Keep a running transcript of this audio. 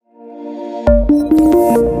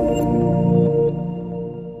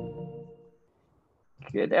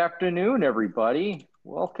Good afternoon, everybody.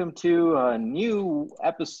 Welcome to a new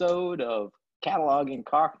episode of Cataloging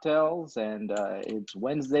Cocktails, and it's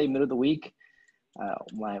Wednesday, middle of the week.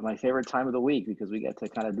 My favorite time of the week because we get to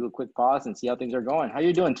kind of do a quick pause and see how things are going. How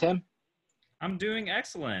you doing, Tim? I'm doing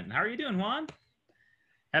excellent. How are you doing, Juan?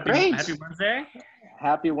 Great. Happy Wednesday.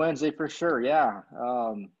 Happy Wednesday for sure. Yeah.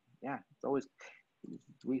 It's always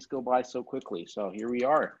weeks go by so quickly. So here we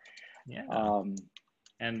are. Yeah.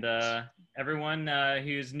 And everyone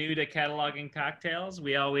who's new to Cataloging Cocktails,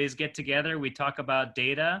 we always get together. We talk about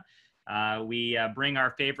data. We bring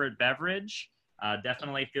our favorite beverage.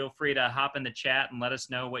 Definitely feel free to hop in the chat and let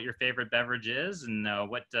us know what your favorite beverage is and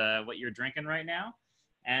what you're drinking right now.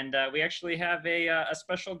 And we actually have a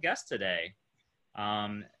special guest today,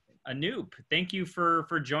 Anoop. Thank you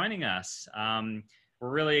for joining us. We're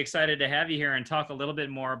really excited to have you here and talk a little bit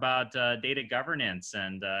more about data governance.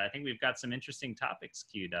 And I think we've got some interesting topics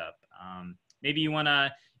queued up. Maybe you want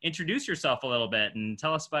to introduce yourself a little bit and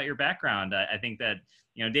tell us about your background. I think that,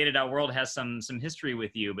 Data.World has some history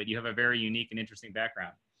with you, but you have a very unique and interesting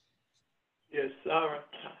background. Yes.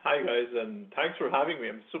 Hi, guys, and thanks for having me.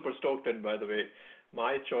 I'm super stoked. And by the way,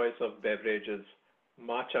 my choice of beverage is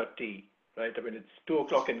matcha tea, right? I mean, it's 2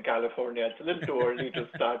 o'clock in California. It's a little too early to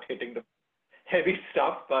start hitting the heavy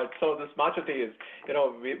stuff, but so this matcha tea is,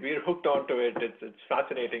 we're hooked onto it. It's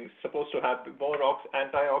fascinating. It's supposed to have more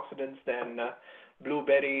antioxidants than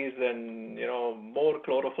blueberries and, more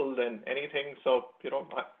chlorophyll than anything. So,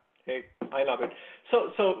 I love it.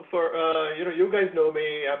 So for, you guys know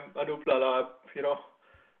me, I'm Anoop Lala.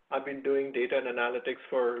 I've been doing data and analytics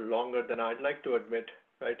for longer than I'd like to admit,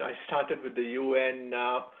 right? I started with the UN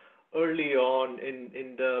early on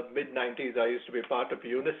in the mid-90s. I used to be part of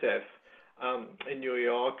UNICEF in New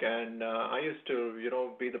York, and I used to,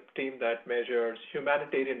 be the team that measures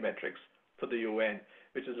humanitarian metrics for the UN,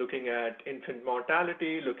 which is looking at infant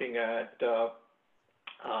mortality, looking at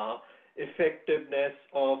effectiveness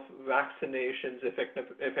of vaccinations,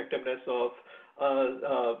 effectiveness of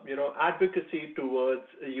advocacy towards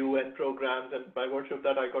UN programs, and by virtue of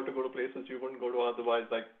that, I got to go to places you wouldn't go to otherwise,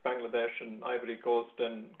 like Bangladesh and Ivory Coast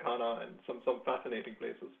and Ghana and some fascinating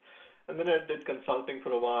places. And then I did consulting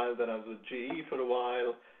for a while, then I was with GE for a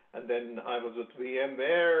while, and then I was with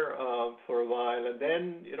VMware for a while, and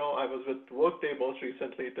then, I was with Workday most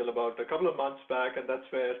recently till about a couple of months back, and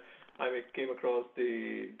that's where I came across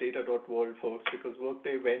the Data.World folks, because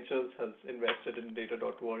Workday Ventures has invested in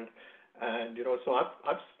Data.World. And, so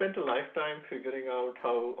I've spent a lifetime figuring out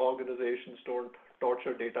how organizations don't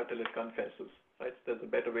torture data till it confesses, right? There's a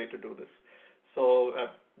better way to do this. So I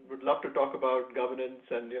would love to talk about governance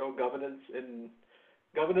and, governance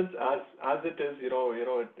as it is,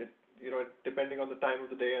 depending on the time of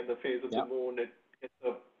the day and the phase of the moon, it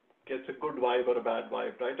gets a good vibe or a bad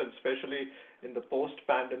vibe, right? And especially in the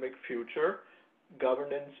post-pandemic future,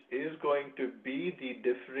 governance is going to be the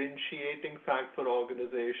differentiating fact for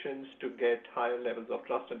organizations to get higher levels of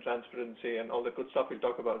trust and transparency and all the good stuff we'll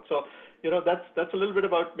talk about. So, that's a little bit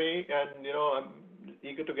about me, and, I'm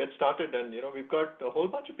eager to get started, and, we've got a whole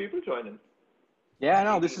bunch of people joining. Yeah,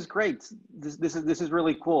 no, this is great. This is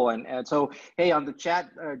really cool. And so, hey, on the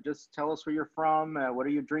chat, just tell us where you're from. What are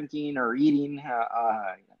you drinking or eating?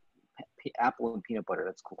 Apple and peanut butter.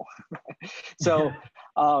 That's cool. So,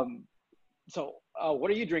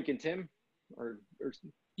 what are you drinking, Tim? Or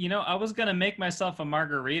I was going to make myself a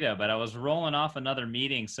margarita, but I was rolling off another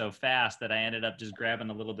meeting so fast that I ended up just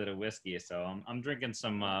grabbing a little bit of whiskey. So I'm drinking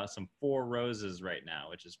some Four Roses right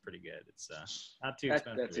now, which is pretty good. It's not too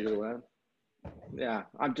expensive. That's a good one. Yeah,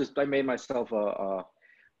 I made myself a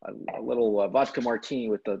little vodka martini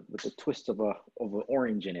with the twist of an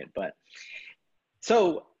orange in it. But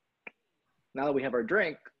so now that we have our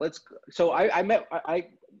drink, I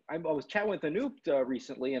was chatting with Anoop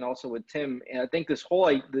recently, and also with Tim, and I think this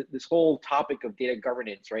whole topic of data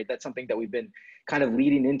governance, right? That's something that we've been kind of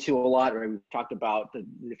leading into a lot, right? We've talked about the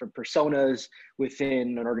different personas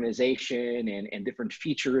within an organization and different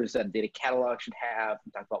features that data catalog should have.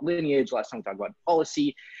 We talked about lineage last time. We talked about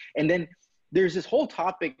policy, and then there's this whole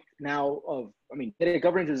topic now of, data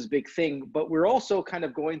governance is a big thing, but we're also kind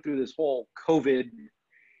of going through this whole COVID.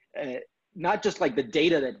 Not just like the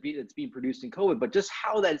data that's being produced in COVID, but just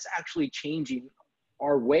how that's actually changing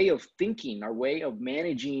our way of thinking, our way of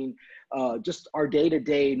managing just our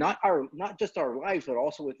day-to-day, not just our lives, but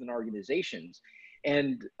also within our organizations.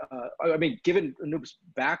 And given Anoop's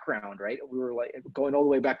background, right, we were like going all the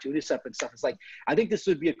way back to UNICEF and stuff. It's like, I think this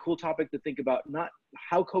would be a cool topic to think about, not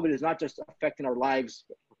how COVID is not just affecting our lives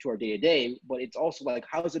to our day-to-day, but it's also like,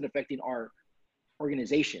 how is it affecting our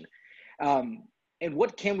organization? And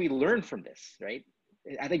what can we learn from this, right?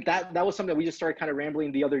 I think that was something that we just started kind of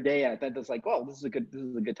rambling the other day. I thought that's like, oh, this is a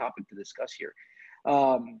good topic to discuss here.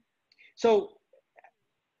 So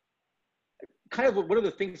kind of one of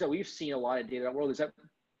the things that we've seen a lot of data in the world is that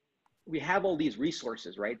we have all these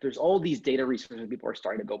resources, right? There's all these data resources people are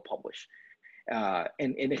starting to go publish.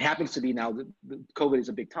 And it happens to be now that COVID is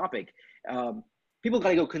a big topic. People got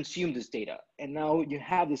to go consume this data. And now you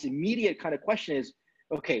have this immediate kind of question is,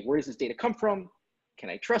 okay, where does this data come from? Can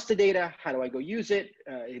I trust the data? How do I go use it?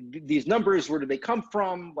 These numbers, where do they come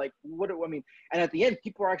from? Like, what do I mean? And at the end,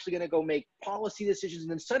 people are actually going to go make policy decisions.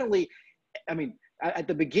 And then suddenly, I mean, at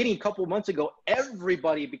the beginning, a couple of months ago,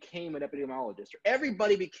 everybody became an epidemiologist, or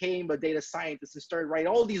everybody became a data scientist and started writing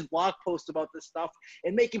all these blog posts about this stuff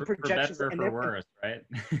and making projections. For better or for worse,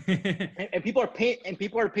 right? and people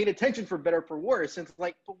are paying attention for better or for worse. And it's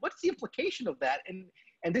like, but what's the implication of that?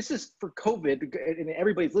 And this is for COVID, and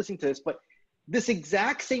everybody's listening to this, but this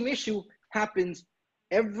exact same issue happens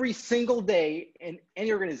every single day in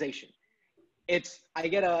any organization. I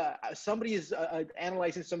get somebody is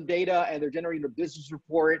analyzing some data and they're generating a business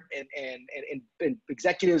report, and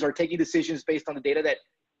executives are taking decisions based on the data that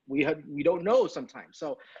we don't know sometimes.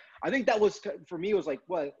 So I think that was, for me, it was like,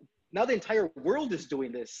 well, now the entire world is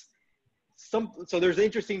doing this. So there's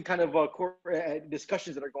interesting kind of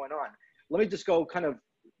discussions that are going on. Let me just go kind of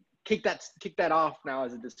kick that off now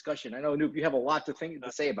as a discussion. I know, Anoop, you have a lot to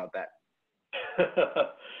say about that.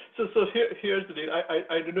 So here's the deal.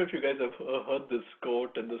 I don't know if you guys have heard this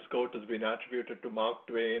quote, and this quote has been attributed to Mark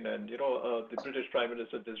Twain and, the British Prime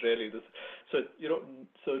Minister Disraeli. So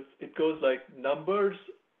it goes like, numbers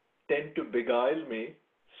tend to beguile me,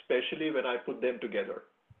 especially when I put them together,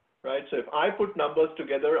 right? So if I put numbers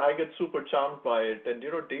together, I get super charmed by it. And,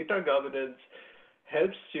 data governance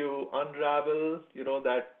helps you unravel,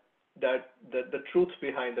 the truth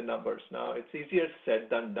behind the numbers. Now, it's easier said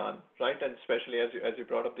than done, right? And especially as you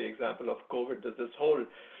brought up the example of COVID, there's this whole,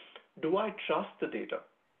 do I trust the data,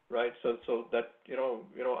 right? So that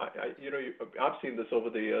I've seen this over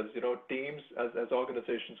the years. Teams as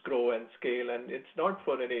organizations grow and scale, and it's not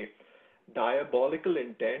for any diabolical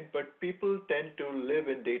intent, but people tend to live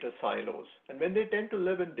in data silos. And when they tend to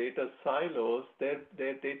live in data silos, they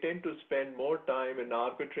tend to spend more time in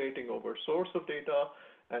arbitrating over source of data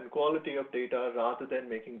and quality of data rather than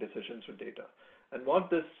making decisions with data. And what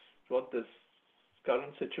this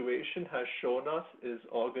current situation has shown us is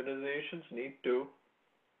organizations need to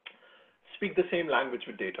speak the same language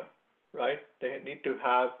with data, right? They need to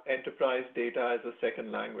have enterprise data as a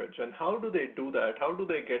second language. And how do they do that? How do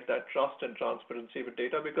they get that trust and transparency with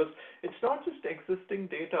data? Because it's not just existing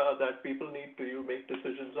data that people need to make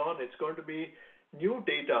decisions on. It's going to be new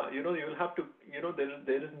data. You'll have to,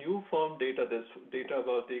 there is new form data. There's data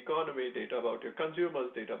about the economy, data about your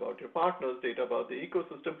consumers, data about your partners, data about the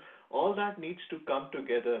ecosystem. All that needs to come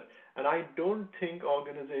together. And I don't think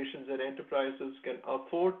organizations and enterprises can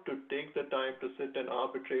afford to take the time to sit and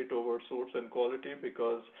arbitrate over source and quality,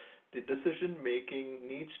 because the decision making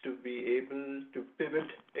needs to be able to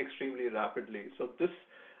pivot extremely rapidly. So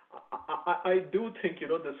I do think,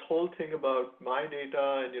 this whole thing about my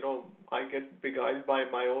data and, I get beguiled by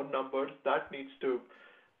my own numbers, that needs to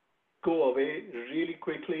go away really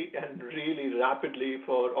quickly and really rapidly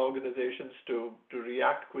for organizations to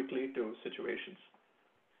react quickly to situations.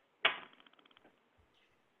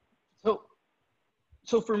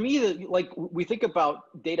 So for me, we think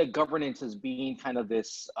about data governance as being kind of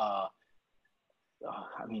this,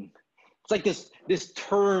 it's like this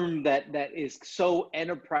term that is so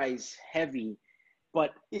enterprise heavy,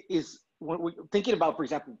 but it is, when we're thinking about, for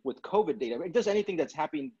example, with COVID data, just anything that's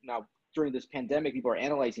happening now during this pandemic, people are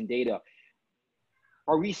analyzing data.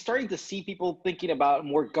 Are we starting to see people thinking about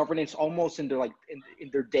more governance almost in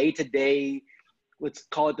their day-to-day, let's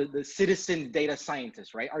call it the citizen data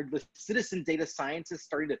scientists, right? Are the citizen data scientists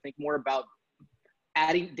starting to think more about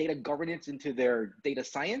adding data governance into their data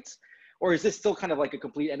science? Or is this still kind of like a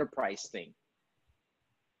complete enterprise thing?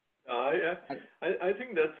 I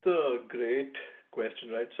think that's a great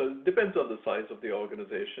question, right? So it depends on the size of the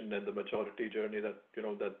organization and the maturity journey that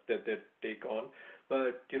they take on.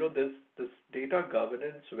 But this data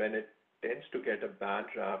governance, when it tends to get a bad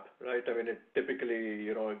rap, right? I mean, it typically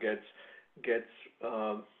gets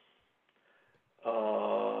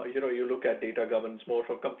you look at data governance more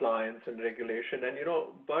for compliance and regulation, and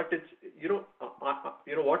but it's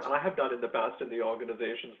what I have done in the past in the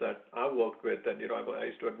organizations that I've worked with, and I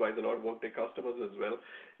used to advise a lot of Workday customers as well,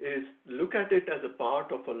 is look at it as a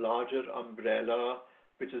part of a larger umbrella,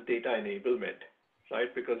 which is data enablement,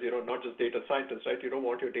 right? Because, not just data scientists, right? You don't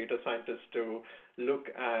want your data scientists to look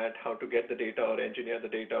at how to get the data or engineer the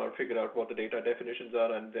data or figure out what the data definitions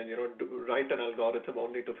are and then, write an algorithm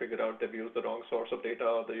only to figure out they've used the wrong source of data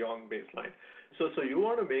or the wrong baseline. So you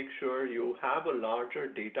want to make sure you have a larger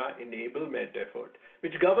data enablement effort,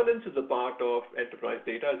 which governance is a part of. Enterprise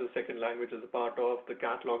data as a second language is a part of. The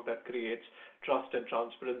catalog that creates trust and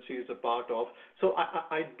transparency is a part of. So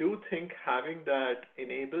I do think having that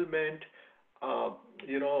enablement,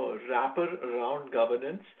 wrapper around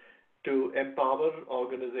governance to empower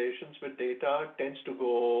organizations with data tends to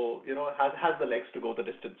go, has the legs to go the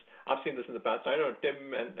distance. I've seen this in the past. I don't know,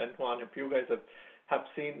 Tim and Juan, if you guys have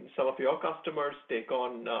seen some of your customers take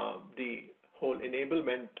on the whole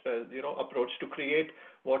enablement, approach to create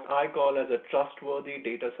what I call as a trustworthy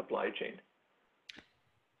data supply chain.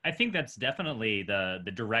 I think that's definitely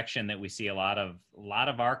the direction that we see a lot of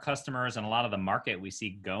our customers and a lot of the market we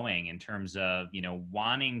see going in terms of,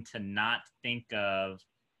 wanting to not think of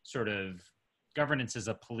sort of governance as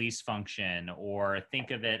a police function or think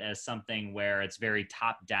of it as something where it's very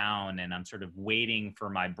top down and I'm sort of waiting for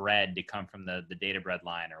my bread to come from the data bread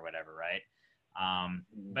line or whatever, right?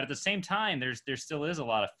 But at the same time, there still is a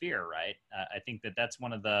lot of fear, right? I think that's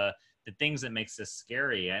one of the things that makes this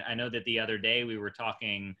scary. I know that the other day we were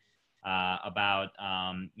talking about,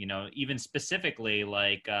 even specifically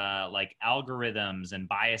like algorithms and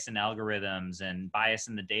bias in algorithms and bias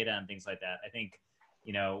in the data and things like that. I think,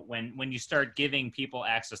 when you start giving people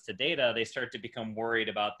access to data, they start to become worried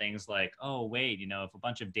about things like, oh, wait, if a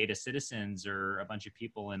bunch of data citizens or a bunch of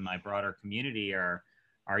people in my broader community are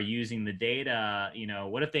using the data,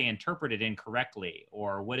 what if they interpret it incorrectly?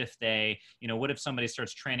 Or what if what if somebody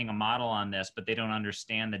starts training a model on this, but they don't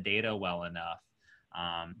understand the data well enough?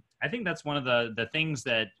 I think that's one of the things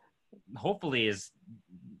that hopefully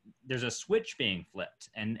there's a switch being flipped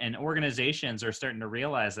and organizations are starting to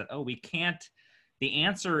realize that, the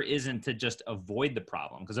answer isn't to just avoid the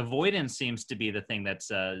problem, because avoidance seems to be the thing that's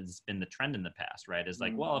been the trend in the past, right? It's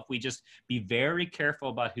like, well, if we just be very careful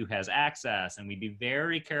about who has access and we be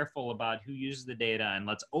very careful about who uses the data and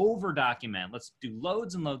let's over document, let's do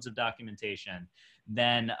loads and loads of documentation,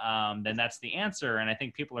 then that's the answer. And I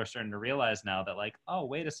think people are starting to realize now that like, oh,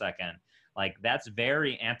 wait a second, like that's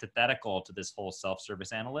very antithetical to this whole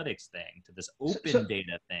self-service analytics thing, to this open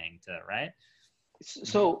data thing, right?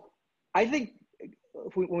 So I think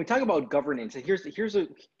when we talk about governance, and here's this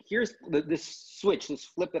switch, this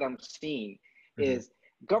flip that I'm seeing is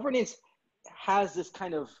governance has this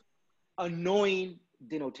kind of annoying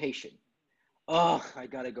denotation. Oh, I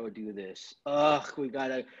gotta go do this.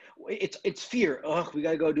 It's fear. We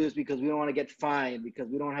gotta go do this because we don't want to get fined, because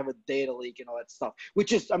we don't have a data leak and all that stuff,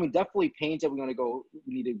 which is, definitely pains that we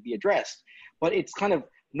need to be addressed. But it's kind of,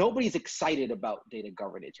 nobody's excited about data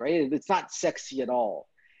governance, right? It's not sexy at all.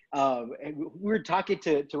 And we were talking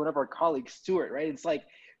to one of our colleagues, Stuart, right? It's like,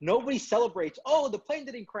 nobody celebrates, oh, the plane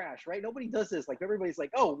didn't crash, right? Nobody does this. Like everybody's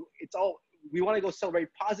like, oh, we want to go celebrate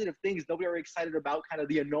positive things. Nobody are excited about kind of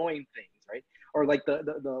the annoying things, right? Or like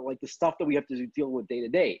the stuff that we have to deal with day to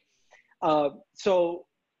day. But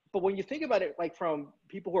when you think about it, like from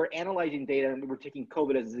people who are analyzing data, and we're taking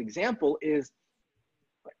COVID as an example, is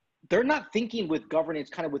they're not thinking with governance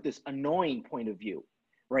kind of with this annoying point of view.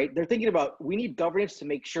 Right? They're thinking about, we need governance to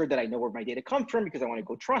make sure that I know where my data comes from because I want to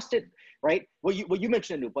go trust it, right? What you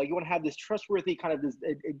mentioned, Anoop, like you want to have this trustworthy kind of this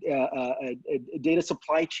data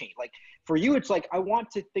supply chain. Like for you, it's like, I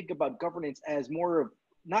want to think about governance as more of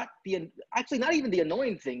not even the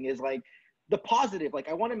annoying thing, is like the positive. Like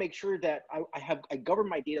I want to make sure that I govern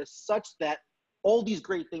my data such that all these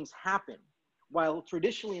great things happen. While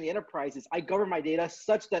traditionally in the enterprises, I govern my data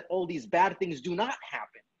such that all these bad things do not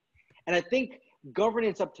happen. And I think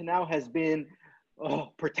governance up to now has been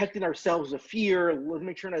protecting ourselves of fear. Let's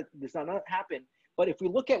make sure that this does not happen. But if we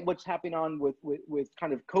look at what's happening on with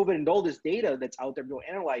kind of COVID and all this data that's out there people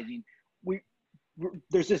analyzing,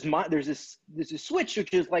 there's this switch,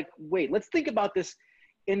 which is like, wait, let's think about this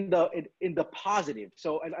in the positive.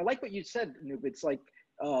 So I like what you said, Anoop. It's like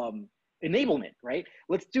enablement, right?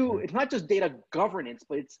 Let's do, it's not just data governance,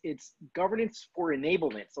 but it's governance for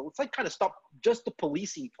enablement. So let's like kind of stop just the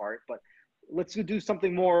policing part, but let's do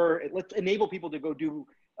something more. Let's enable people to go do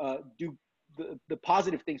the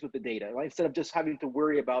positive things with the data, right? Instead of just having to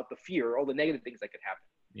worry about the fear, all the negative things that could happen.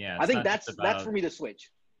 Yeah, I think that's for me the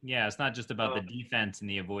switch. Yeah, it's not just about the defense and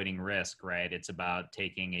the avoiding risk, right? It's about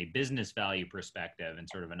taking a business value perspective and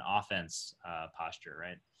sort of an offense posture,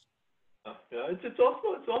 right? Yeah, it's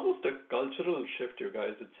almost a cultural shift, you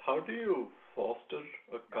guys. It's how do you foster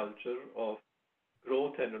a culture of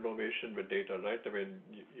growth and innovation with data, right? I mean,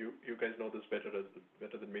 you guys know this better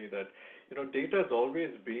than me that, data has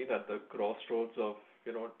always been at the crossroads of,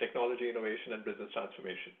 technology innovation and business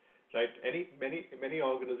transformation, right? Many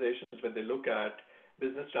organizations, when they look at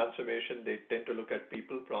business transformation, they tend to look at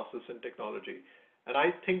people, process, and technology. And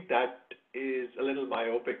I think that is a little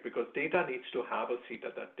myopic because data needs to have a seat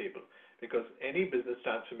at that table. Because any business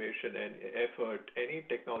transformation and effort, any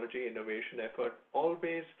technology innovation effort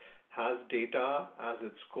always has data as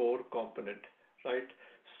its core component, right?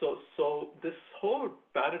 So this whole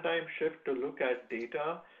paradigm shift to look at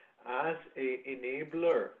data as a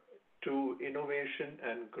enabler to innovation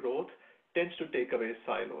and growth tends to take away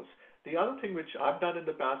silos. The other thing which I've done in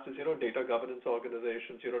the past is, data governance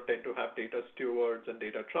organizations, tend to have data stewards and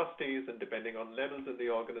data trustees, and depending on levels in the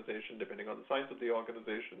organization, depending on the size of the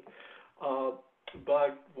organization.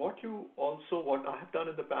 But what I have done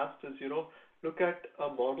in the past is, look at a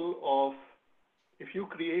model of if you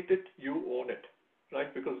create it, you own it,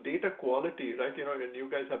 right? Because data quality, right? And you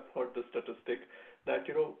guys have heard the statistic that,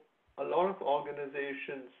 a lot of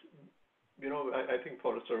organizations, I think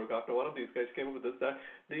Forrester or Gartner, one of these guys came up with this, that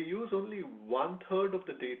they use only 1/3 of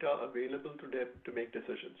the data available to them to make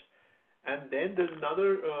decisions. And then there's another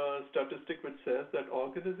statistic which says that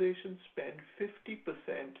organizations spend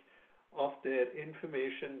 50% of their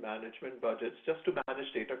information management budgets just to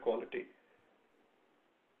manage data quality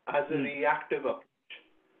as a reactive approach,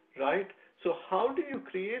 right? So how do you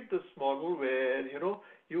create this model where,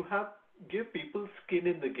 you give people skin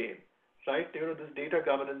in the game, right? This data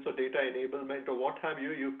governance or data enablement or what have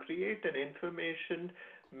you, you create an information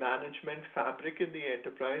management fabric in the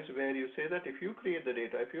enterprise where you say that if you create the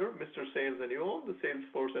data, if you're Mr. Sales and you own the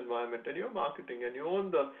Salesforce environment and you're marketing and you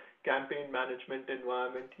own the campaign management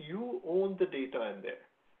environment, you own the data in there.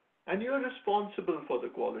 And you're responsible for the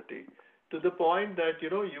quality to the point that,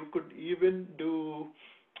 you could even do,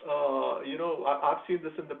 I've seen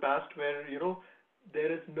this in the past where,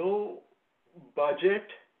 there is no budget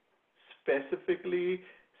specifically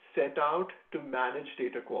set out to manage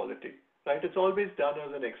data quality, right? It's always done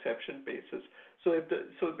as an exception basis. So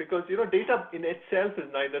because data in itself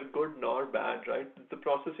is neither good nor bad, right? The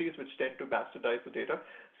processes which tend to bastardize the data.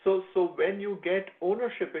 So when you get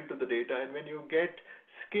ownership into the data and when you get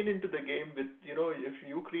skin into the game with, if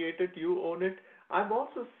you create it, you own it. I've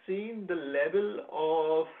also seen the level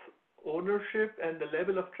of ownership and the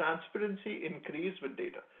level of transparency increase with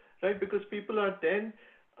data, right? Because people are then,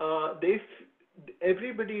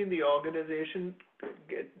 everybody in the organization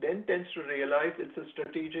then tends to realize it's a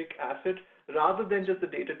strategic asset rather than just the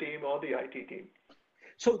data team or the IT team.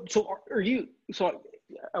 So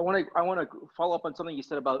I want to follow up on something you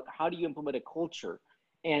said about how do you implement a culture,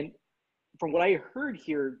 and from what I heard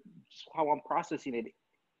here, how I'm processing it,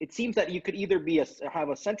 it seems that you could either have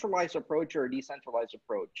a centralized approach or a decentralized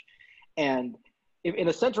approach. And in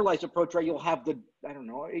a centralized approach, right, you'll have the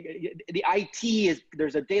IT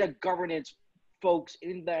there's a data governance folks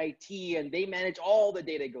in the IT and they manage all the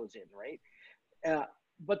data goes in, right?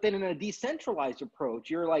 But then in a decentralized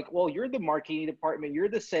approach, you're like, well, you're the marketing department, you're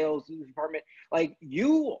the sales department, like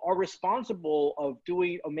you are responsible of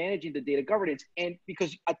managing the data governance. And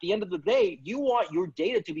because at the end of the day, you want your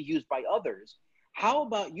data to be used by others. How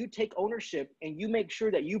about you take ownership and you make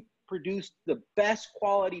sure that you produce the best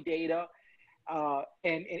quality data?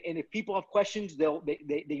 And if people have questions, they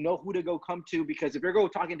know who to go come to, because if you're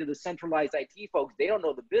talking to the centralized IT folks, they don't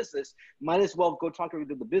know the business, might as well go talk to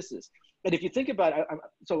the business. And if you think about it,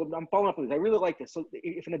 so I'm following up with this, I really like this. So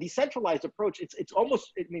if in a decentralized approach, it's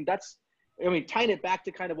almost, tying it back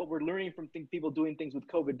to kind of what we're learning from people doing things with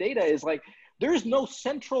COVID data is like, there's no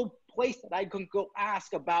central place that I can go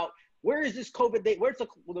ask about, where is this COVID data?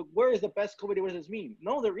 Where is the best COVID data? What does this mean?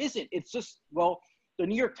 No, there isn't. It's just, the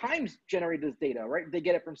New York Times generated this data, right? They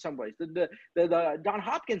get it from somewhere. The John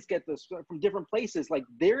Hopkins get this from different places. Like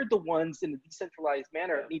they're the ones in a decentralized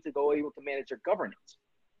manner need to go able to manage their governance.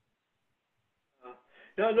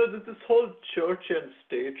 No, this whole church and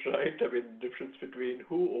state, right? Difference between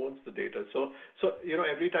who owns the data. So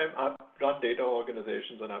every time I've run data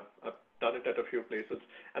organizations and I've done it at a few places,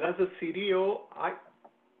 and as a CDO,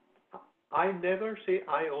 I never say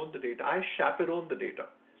I own the data. I chaperone the data.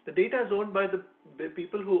 The data is owned by the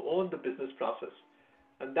people who own the business process.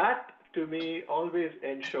 And that, to me, always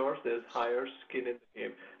ensures there's higher skin in the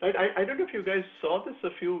game. Right? I don't know if you guys saw this a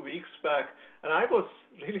few weeks back, and I was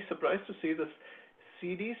really surprised to see this.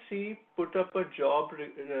 CDC put up a job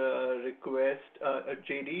request, a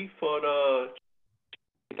JD for a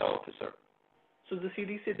chief data officer. So the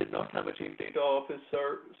CDC did not have a chief data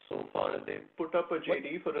officer so far, and they put up a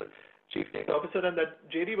JD for a chief data officer, and that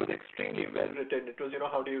JD was extremely well written. It was,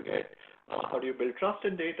 how do you build trust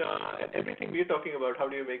in data and everything we're talking about? How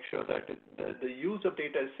do you make sure that the use of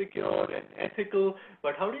data is secure and ethical?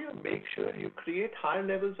 But how do you make sure you create high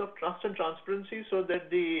levels of trust and transparency so that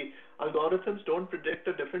the algorithms don't predict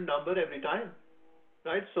a different number every time,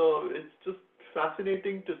 right? So it's just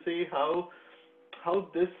fascinating to see how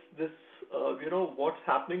this what's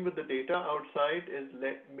happening with the data outside is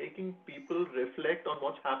making people reflect on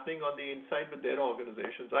what's happening on the inside with their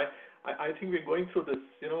organizations. I think we're going through this,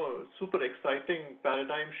 super exciting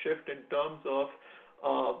paradigm shift in terms of,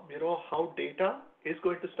 how data is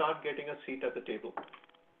going to start getting a seat at the table.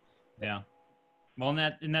 Yeah. Well, in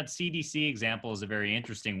that CDC example is a very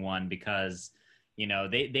interesting one because,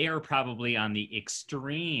 they are probably on the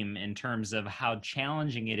extreme in terms of how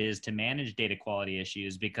challenging it is to manage data quality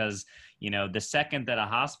issues because, the second that a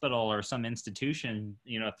hospital or some institution,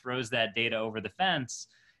 throws that data over the fence,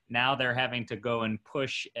 now they're having to go and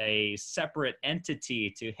push a separate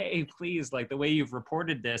entity to, hey, please, like the way you've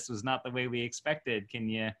reported this was not the way we expected. Can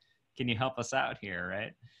you help us out here,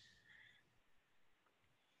 right?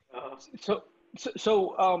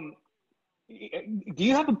 Do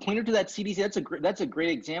you have a pointer to that CDC? That's a great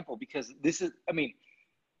example because this is, the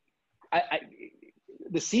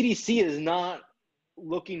CDC is not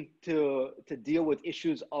looking to deal with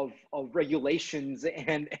issues of regulations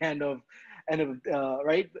and of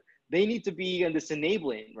right. They need to be in this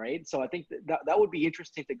enabling, right? So I think that would be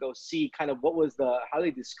interesting to go see kind of how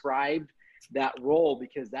they described that role,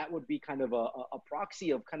 because that would be kind of a proxy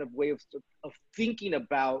of kind of way of thinking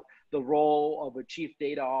about the role of a chief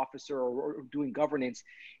data officer or doing governance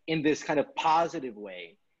in this kind of positive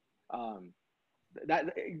way. I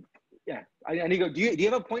need to go. Do you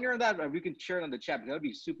have a pointer on that? We can share it on the chat. That would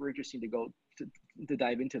be super interesting to go to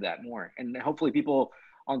dive into that more. And hopefully people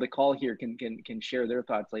on the call here can share their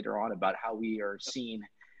thoughts later on about how we are seeing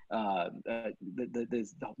the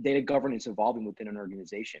data governance evolving within an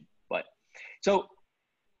organization. But so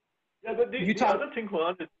yeah, but the other thing,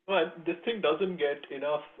 Juan, is this thing doesn't get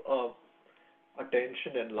enough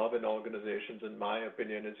attention and love in organizations, in my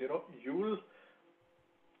opinion, is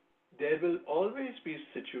there will always be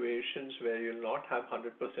situations where you'll not have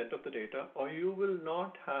 100% of the data, or you will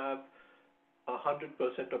not have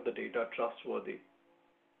 100% of the data trustworthy.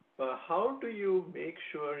 But how do you make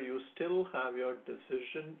sure you still have your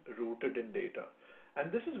decision rooted in data?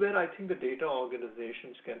 And this is where I think the data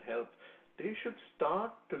organizations can help. They should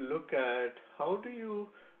start to look at how do you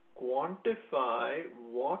quantify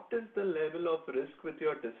what is the level of risk with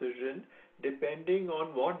your decision depending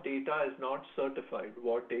on what data is not certified,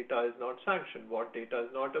 what data is not sanctioned, what data is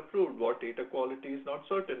not approved, what data quality is not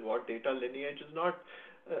certain, what data lineage is not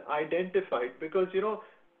identified. Because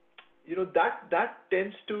that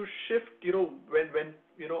tends to shift when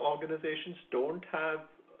organizations don't have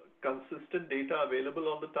consistent data available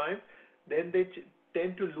all the time, then they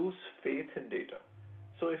tend to lose faith in data.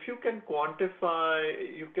 So if you can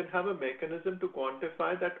quantify, you can have a mechanism to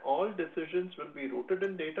quantify that all decisions will be rooted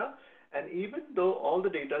in data, and even though all the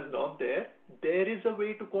data is not there, there is a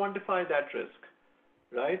way to quantify that risk,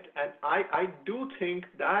 right? And I do think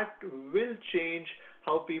that will change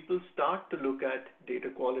how people start to look at data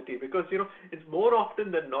quality, because it's more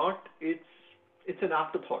often than not it's an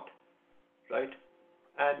afterthought, right?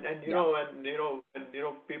 And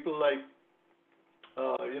people like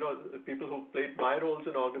people who played my roles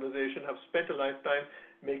in organization have spent a lifetime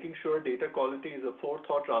making sure data quality is a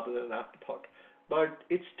forethought rather than an afterthought. But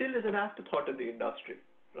it still is an afterthought in the industry,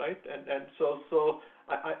 right? And so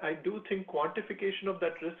I do think quantification of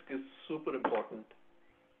that risk is super important.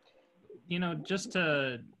 Just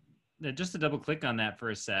to double click on that for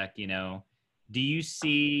a sec, do you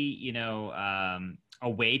see, a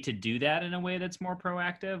way to do that in a way that's more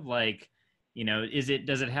proactive? Like,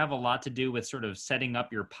 does it have a lot to do with sort of setting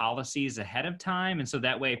up your policies ahead of time? And so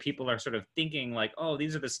that way people are sort of thinking like, oh,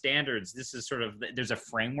 these are the standards. This is sort of, there's a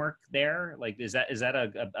framework there. Like, is that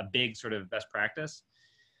a big sort of best practice?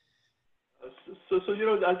 So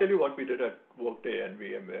I'll tell you what we did at Workday and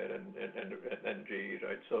VMware and GE,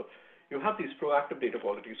 right? So you have these proactive data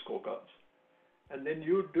quality scorecards, and then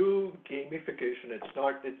you do gamification.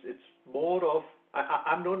 It's more of,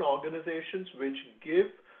 I've known organizations which give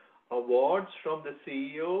awards from the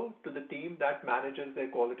CEO to the team that manages their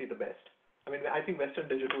quality the best. I think Western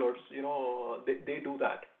Digital, or they do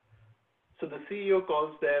that. So the CEO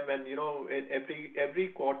calls them, and every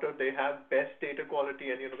quarter they have best data quality,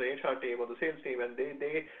 and the HR team or the sales team, and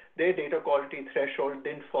their data quality threshold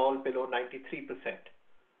didn't fall below 93%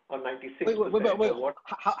 or 96%. Wait.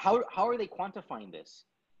 How are they quantifying this?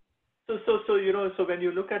 So when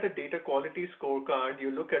you look at a data quality scorecard,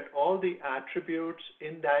 you look at all the attributes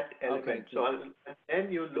in that element. Okay. And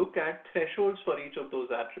then you look at thresholds for each of those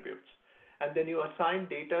attributes. And then you assign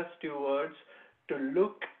data stewards to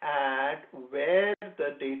look at where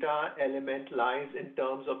the data element lies in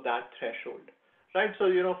terms of that threshold. Right?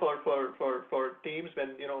 So, for teams,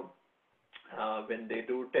 when they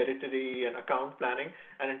do territory and account planning,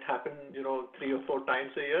 and it happens, 3 or 4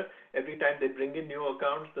 times a year, every time they bring in new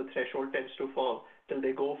accounts, the threshold tends to fall till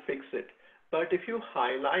they go fix it. But if you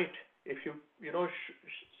highlight, if you,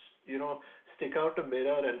 stick out a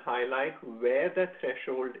mirror and highlight where that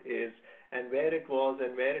threshold is and where it was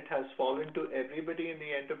and where it has fallen to everybody in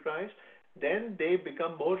the enterprise, then they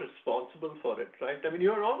become more responsible for it, right? I mean,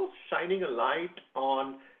 you're almost shining a light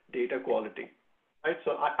on data quality. Right,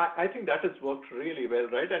 so I think that has worked really well,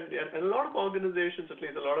 right? And a lot of organizations, at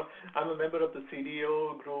least I'm a member of the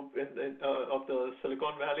CDO group of the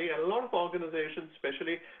Silicon Valley, and a lot of organizations,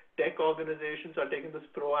 especially tech organizations, are taking this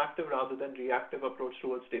proactive rather than reactive approach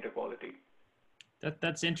towards data quality.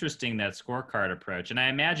 That's interesting, that scorecard approach. And I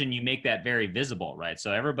imagine you make that very visible, right?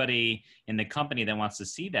 So everybody in the company that wants to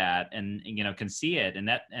see that and can see it.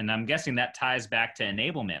 And I'm guessing that ties back to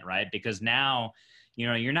enablement, right? Because now,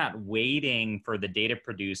 you're not waiting for the data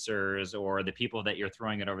producers or the people that you're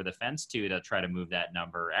throwing it over the fence to try to move that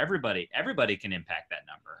number. Everybody can impact that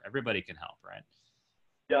number. Everybody can help, right?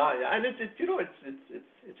 Yeah, and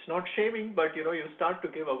it's not shaming, but you start to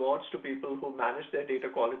give awards to people who manage their data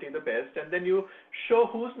quality the best, and then you show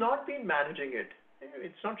who's not been managing it.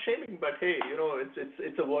 It's not shaming, but hey,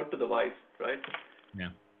 it's a word to the wise, right? Yeah.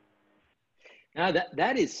 Now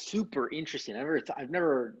that is super interesting. I've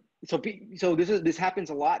never. So this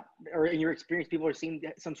happens a lot, or in your experience, people are seeing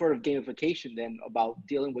some sort of gamification then about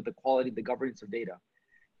dealing with the quality, the governance of data.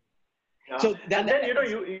 Yeah. So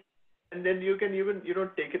then you can even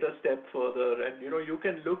take it a step further, and you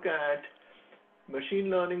can look at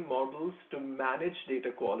machine learning models to manage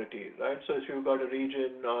data quality, right? So if you've got a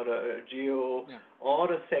region or a geo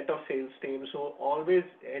or a set of sales teams who always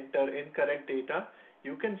enter incorrect data,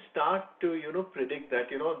 you can start to predict that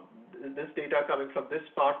this data coming from this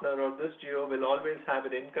partner or this geo will always have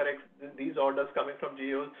an incorrect, these orders coming from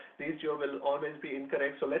geos, these geo will always be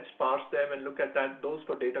incorrect. So let's parse them and look at those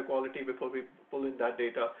for data quality before we pull in that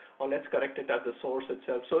data, or let's correct it at the source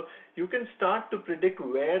itself. So you can start to predict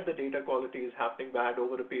where the data quality is happening bad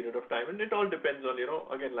over a period of time. And it all depends on,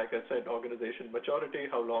 again, like I said, organization maturity,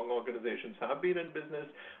 how long organizations have been in business,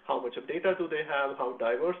 how much of data do they have, how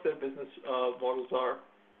diverse their business models are.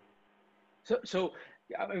 So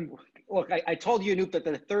I mean, look, I told you, Anup, that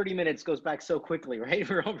the 30 minutes goes back so quickly, right?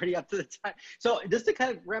 We're already up to the time. So just to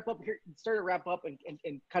kind of wrap up here,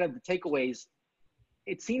 and kind of the takeaways,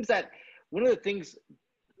 it seems that one of the things,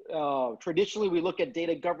 traditionally we look at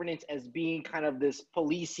data governance as being kind of this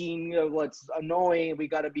policing of what's annoying. We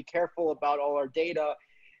got to be careful about all our data.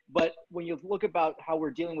 But when you look about how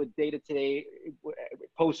we're dealing with data today,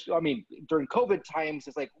 during COVID times,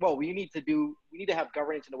 it's like, well, we need to have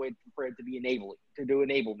governance in a way for it to be to do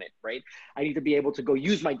enablement, right? I need to be able to go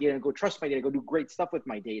use my data and go trust my data, go do great stuff with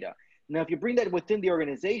my data. Now, if you bring that within the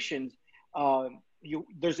organizations,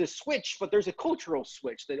 there's a switch, but there's a cultural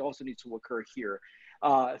switch that also needs to occur here.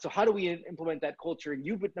 So how do we implement that culture? And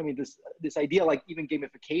this idea, like even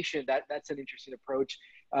gamification, that's an interesting approach.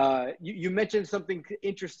 You mentioned something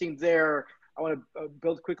interesting there. I want to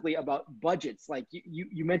build quickly about budgets. Like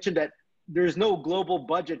you mentioned that there's no global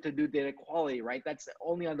budget to do data quality, right? That's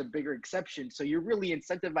only on the bigger exception. So you're really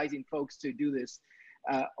incentivizing folks to do this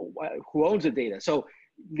who owns the data. So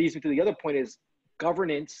leads me to the other point is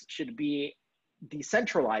governance should be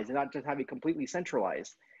decentralized and not just have it completely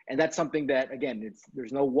centralized. And that's something that, again,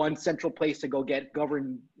 there's no one central place to go get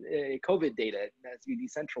governed COVID data. It has to be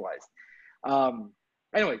decentralized.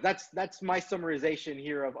 Anyway, that's my summarization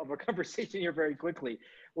here of a conversation here very quickly.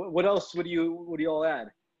 What else would you all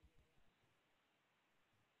add?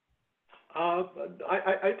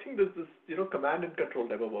 I think this command and control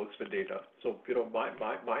never works with data. So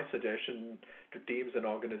my suggestion to teams and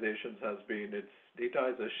organizations has been data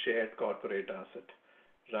is a shared corporate asset.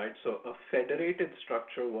 Right, so a federated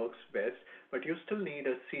structure works best, but you still need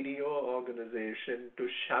a CDO organization to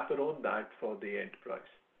chaperone that for the enterprise.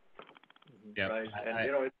 Yep. Right, and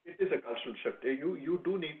it is a cultural shift. You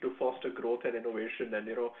do need to foster growth and innovation, and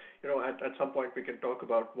at some point we can talk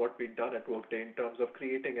about what we've done at Workday in terms of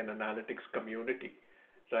creating an analytics community.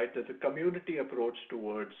 Right, there's a community approach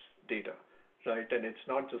towards data. Right, and it's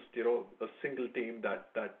not just a single team that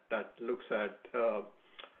looks at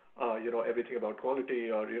everything about quality,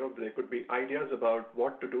 or there could be ideas about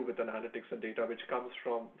what to do with analytics and data, which comes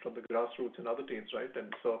from the grassroots and other teams, right?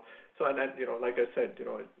 And like I said,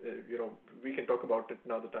 we can talk about it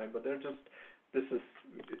another time, but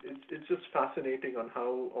it's just fascinating on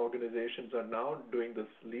how organizations are now doing this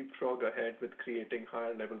leapfrog ahead with creating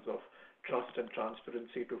higher levels of trust and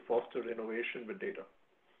transparency to foster innovation with data.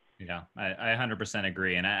 Yeah, I 100%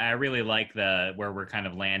 agree. And I really like where we're kind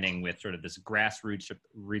of landing with sort of this grassroots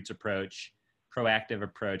approach, proactive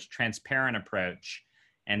approach, transparent approach.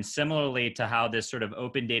 And similarly to how this sort of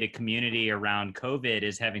open data community around COVID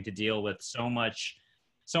is having to deal with so much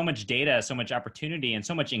data, so much opportunity, and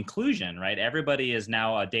so much inclusion, right? Everybody is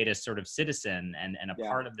now a data sort of citizen and a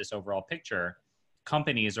part of this overall picture.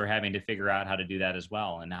 Companies are having to figure out how to do that as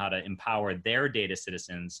well, and how to empower their data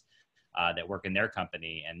citizens that work in their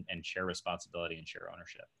company and share responsibility and share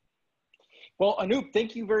ownership. Well, Anoop,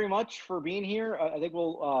 thank you very much for being here. I think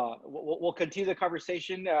we'll continue the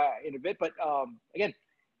conversation in a bit, but again,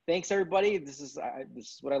 thanks everybody. This is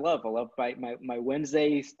what I love. I love my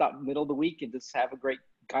Wednesday stop middle of the week and just have a great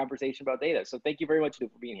conversation about data. So thank you very much,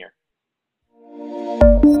 Anoop, for being here.